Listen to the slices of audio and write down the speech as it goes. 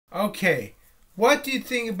Okay, what do you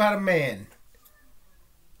think about a man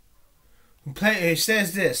who he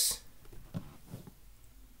says this?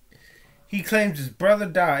 He claims his brother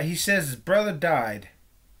died. He says his brother died.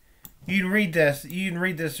 You can read this. You can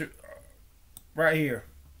read this right here.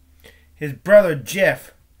 His brother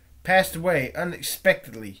Jeff passed away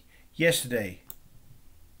unexpectedly yesterday.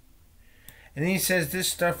 And then he says this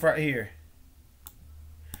stuff right here.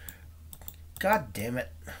 God damn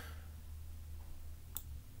it.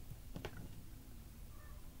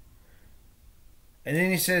 And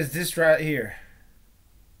then he says this right here.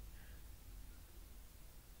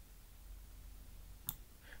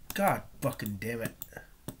 God fucking damn it.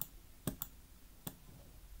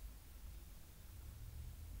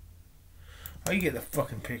 Oh, you get the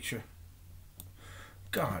fucking picture.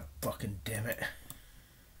 God fucking damn it.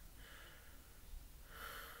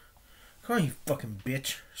 Come on, you fucking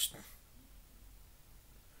bitch.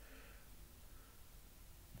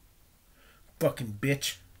 Fucking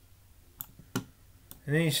bitch.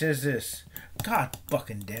 And then he says this. God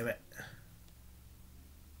fucking damn it.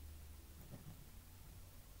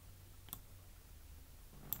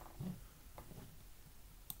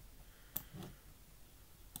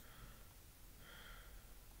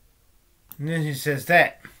 And then he says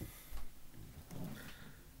that.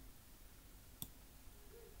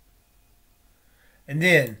 And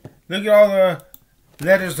then, look at all the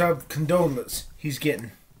letters of condolence he's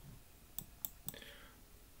getting.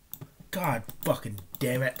 God fucking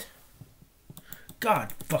damn it.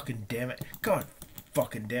 God fucking damn it. God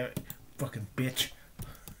fucking damn it. Fucking bitch.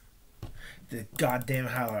 The goddamn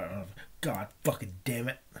highlight of God fucking damn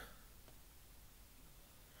it.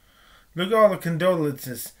 Look at all the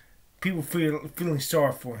condolences. People feeling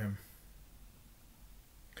sorry for him.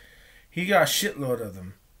 He got a shitload of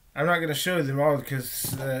them. I'm not going to show them all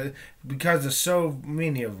because there's so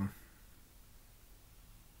many of them.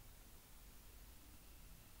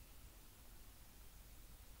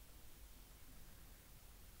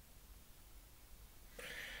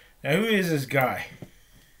 Now, who is this guy?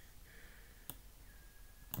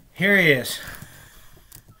 Here he is.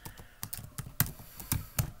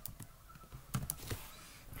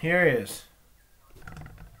 Here he is.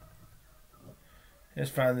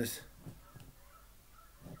 Let's find this.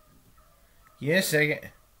 Give me a second.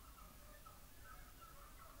 Give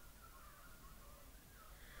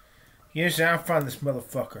me a second. I'll find this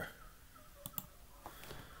motherfucker.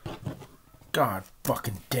 God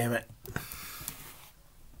fucking damn it.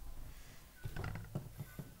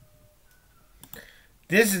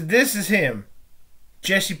 This is him.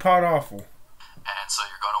 Jesse Podawful. And so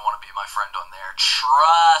you're going to want to be my friend on there.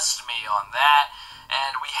 Trust me on that.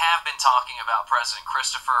 And we have been talking about President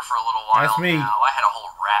Christopher for a little while. That's me. Now. I had a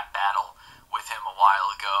whole rap battle with him a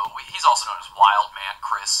while ago. He's also known as Wild Man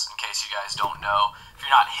Chris, in case you guys don't know, if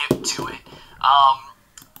you're not hip to it.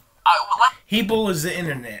 He bullies the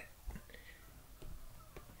internet.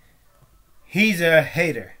 He's a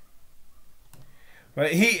hater.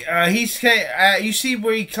 But you see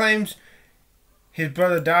where he claims his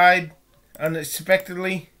brother died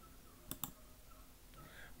unexpectedly?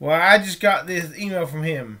 Well, I just got this email from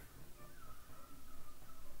him.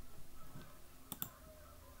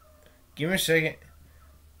 Give me a second.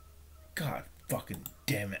 God fucking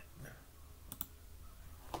damn it.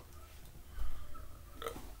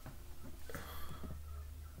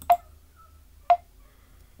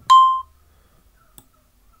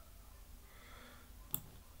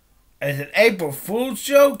 Is it April Fool's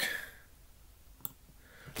joke?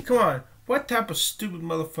 Come on, what type of stupid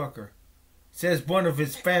motherfucker says one of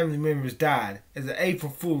his family members died as an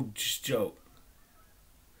April Fool's joke?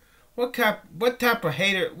 What type of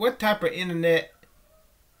hater, what type of internet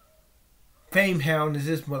fame hound is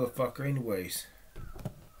this motherfucker anyways?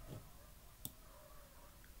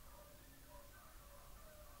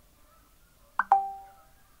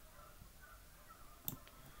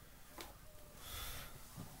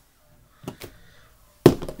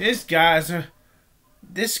 This guy's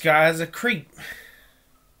a creep.